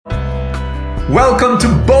Welcome to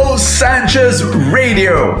Bo Sanchez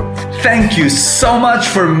Radio. Thank you so much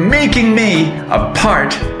for making me a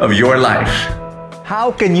part of your life.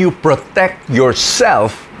 How can you protect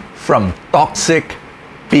yourself from toxic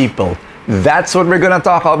people? That's what we're going to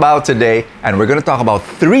talk about today, and we're going to talk about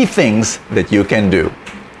 3 things that you can do.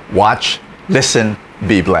 Watch, listen,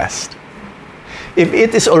 be blessed. If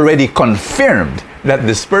it is already confirmed that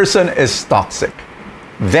this person is toxic,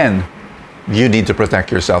 then you need to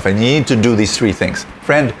protect yourself and you need to do these 3 things.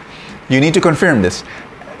 Friend, you need to confirm this.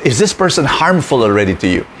 Is this person harmful already to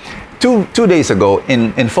you? Two days ago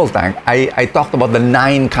in Full Tank, I talked about the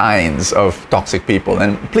 9 kinds of toxic people,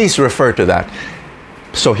 and please refer to that.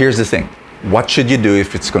 So here's the thing. What should you do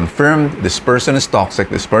if it's confirmed this person is toxic,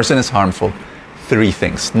 this person is harmful? 3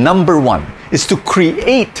 things. Number 1 is to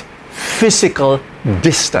create physical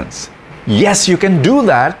distance. Yes, you can do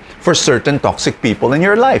that for certain toxic people in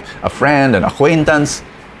your life. A friend, an acquaintance.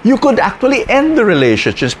 You could actually end the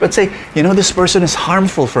relationships, but say, this person is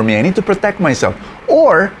harmful for me. I need to protect myself.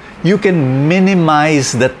 Or you can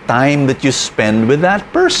minimize the time that you spend with that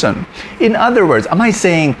person. In other words, am I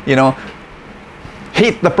saying,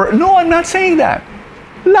 hate the person? No, I'm not saying that.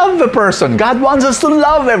 Love the person. God wants us to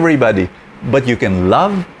love everybody. But you can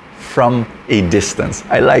love from a distance.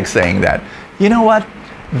 I like saying that. You know what?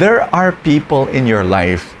 There are people in your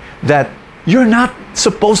life that you're not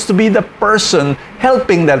supposed to be the person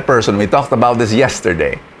helping that person. We talked about this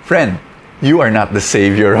yesterday. Friend, you are not the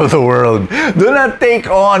savior of the world. Do not take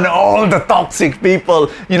on all the toxic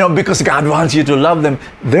people, because God wants you to love them.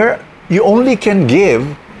 You only can give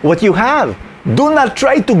what you have. Do not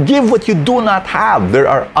try to give what you do not have. There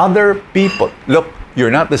are other people. Look,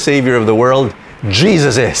 you're not the savior of the world.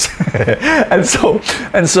 Jesus is. and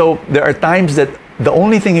so there are times that the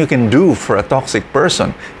only thing you can do for a toxic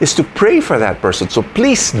person is to pray for that person. So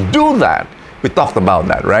please do that. We talked about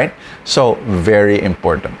that, right? So very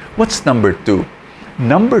important. What's number 2?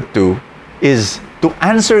 Number 2 is to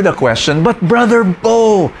answer the question, but Brother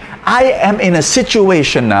Bo, I am in a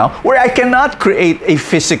situation now where I cannot create a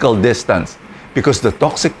physical distance because the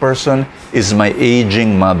toxic person is my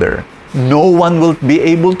aging mother. No one will be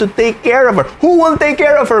able to take care of her. Who will take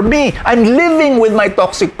care of her? Me. I'm living with my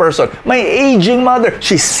toxic person, my aging mother.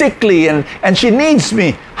 She's sickly and she needs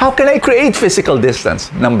me. How can I create physical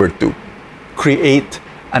distance? Number 2, create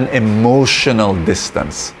an emotional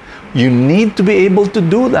distance. You need to be able to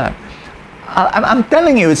do that. I'm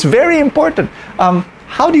telling you, it's very important.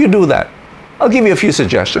 How do you do that? I'll give you a few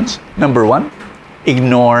suggestions. Number 1,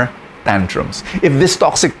 ignore tantrums. If this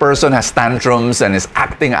toxic person has tantrums and is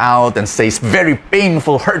acting out and says very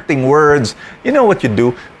painful, hurting words, you know what you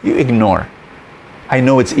do? You ignore. I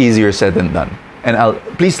know it's easier said than done. And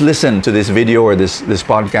please listen to this video or this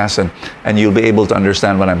podcast and you'll be able to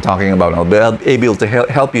understand what I'm talking about. I'll be able to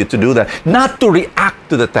help you to do that. Not to react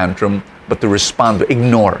to the tantrum, but to respond, to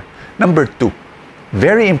ignore. Number 2,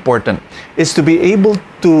 very important, is to be able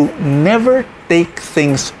to never take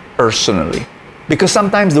things personally. Because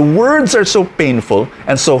sometimes the words are so painful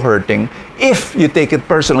and so hurting. If you take it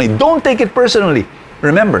personally, don't take it personally.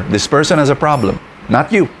 Remember, this person has a problem,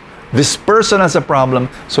 not you. This person has a problem,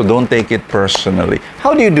 so don't take it personally.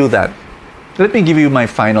 How do you do that? Let me give you my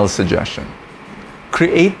final suggestion.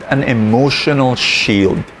 Create an emotional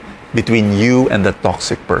shield between you and the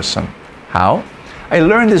toxic person. How? I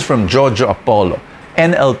learned this from Jojo Apollo,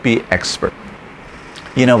 NLP expert.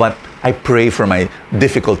 You know what? I pray for my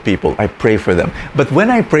difficult people. I pray for them. But when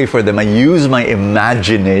I pray for them, I use my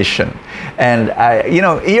imagination. And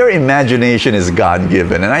your imagination is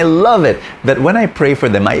God-given. And I love it that when I pray for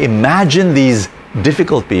them, I imagine these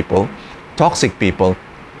difficult people, toxic people,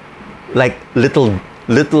 like little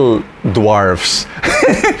dwarfs.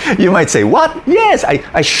 You might say, what? Yes,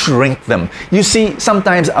 I shrink them. You see,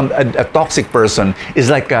 sometimes a toxic person is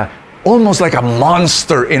almost like a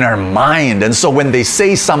monster in our mind. And so when they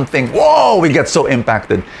say something, whoa, we get so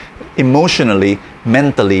impacted. Emotionally,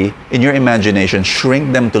 mentally, in your imagination,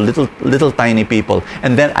 shrink them to little tiny people.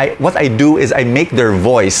 And then what I do is I make their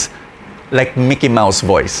voice like Mickey Mouse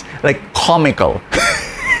voice, like comical,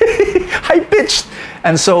 high-pitched.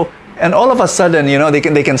 And all of a sudden,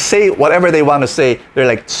 they can say whatever they want to say. They're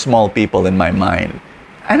like small people in my mind.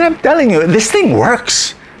 And I'm telling you, this thing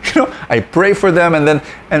works. I pray for them and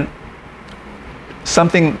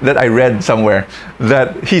something that I read somewhere,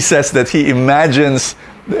 that he says that he imagines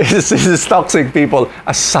his toxic people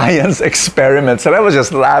as science experiments. And I was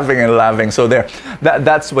just laughing and laughing. So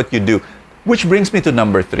that's what you do. Which brings me to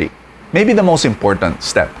number 3. Maybe the most important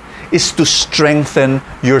step is to strengthen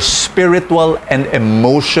your spiritual and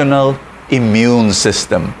emotional immune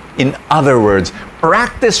system. In other words,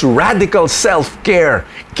 Practice radical self-care.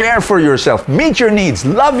 Care for yourself. Meet your needs.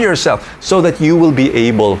 Love yourself so that you will be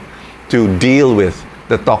able to deal with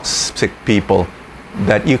the toxic people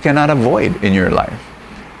that you cannot avoid in your life.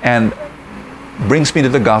 And brings me to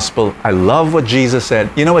the gospel. I love what Jesus said.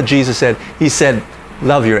 You know what Jesus said? He said,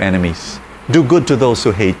 love your enemies. Do good to those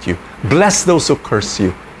who hate you. Bless those who curse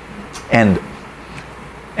you. And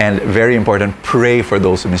very important, pray for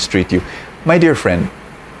those who mistreat you. My dear friend,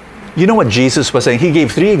 you know what Jesus was saying? He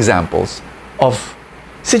gave 3 examples of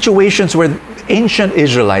situations where ancient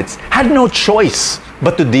Israelites had no choice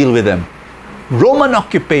but to deal with them. Roman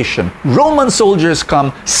occupation, Roman soldiers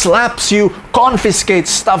come, slaps you, confiscates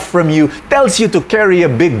stuff from you, tells you to carry a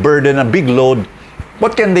big burden, a big load.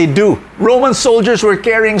 What can they do? Roman soldiers were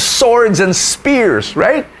carrying swords and spears,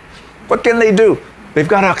 right? What can they do? They've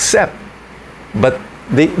got to accept. But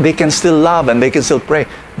they can still love and they can still pray.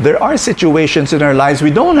 There are situations in our lives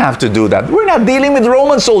we don't have to do that. We're not dealing with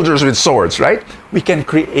Roman soldiers with swords, right? We can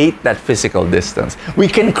create that physical distance. We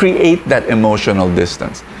can create that emotional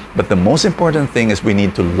distance. But the most important thing is we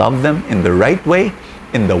need to love them in the right way,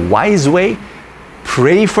 in the wise way,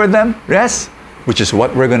 pray for them, yes, which is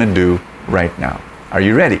what we're going to do right now. Are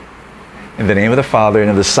you ready? In the name of the Father, and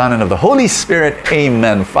of the Son, and of the Holy Spirit,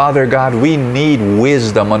 amen. Father God, we need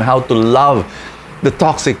wisdom on how to love the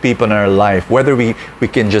toxic people in our life, whether we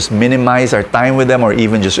can just minimize our time with them or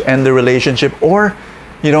even just end the relationship, or,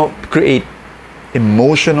 create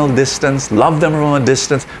emotional distance, love them from a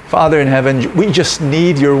distance. Father in heaven, we just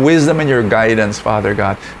need your wisdom and your guidance, Father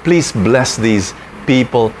God. Please bless these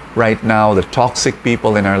people right now, the toxic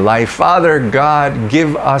people in our life. Father God,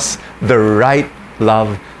 give us the right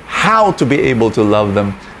love, how to be able to love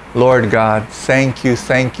them. Lord God, thank you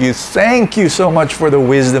so much for the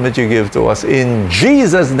wisdom that you give to us. In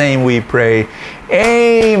Jesus' name we pray.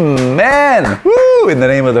 Amen. Woo! In the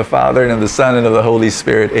name of the Father, and of the Son, and of the Holy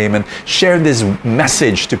Spirit. Amen. Share this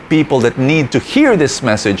message to people that need to hear this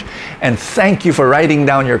message. And thank you for writing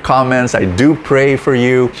down your comments. I do pray for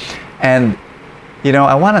you. And,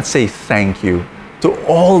 I want to say thank you to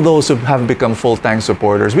all those who have become full-time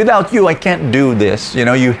supporters. Without you, I can't do this.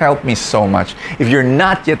 You help me so much. If you're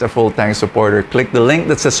not yet a full-time supporter, click the link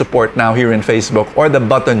that says support now here in Facebook, or the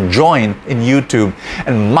button join in YouTube.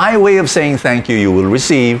 And my way of saying thank you, you will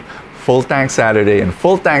receive Full Tank Saturday and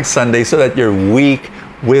Full Tank Sunday so that your week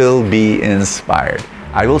will be inspired.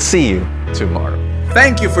 I will see you tomorrow.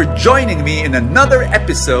 Thank you for joining me in another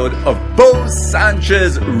episode of Bo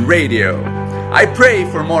Sanchez Radio. I pray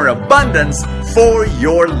for more abundance for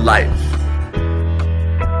your life.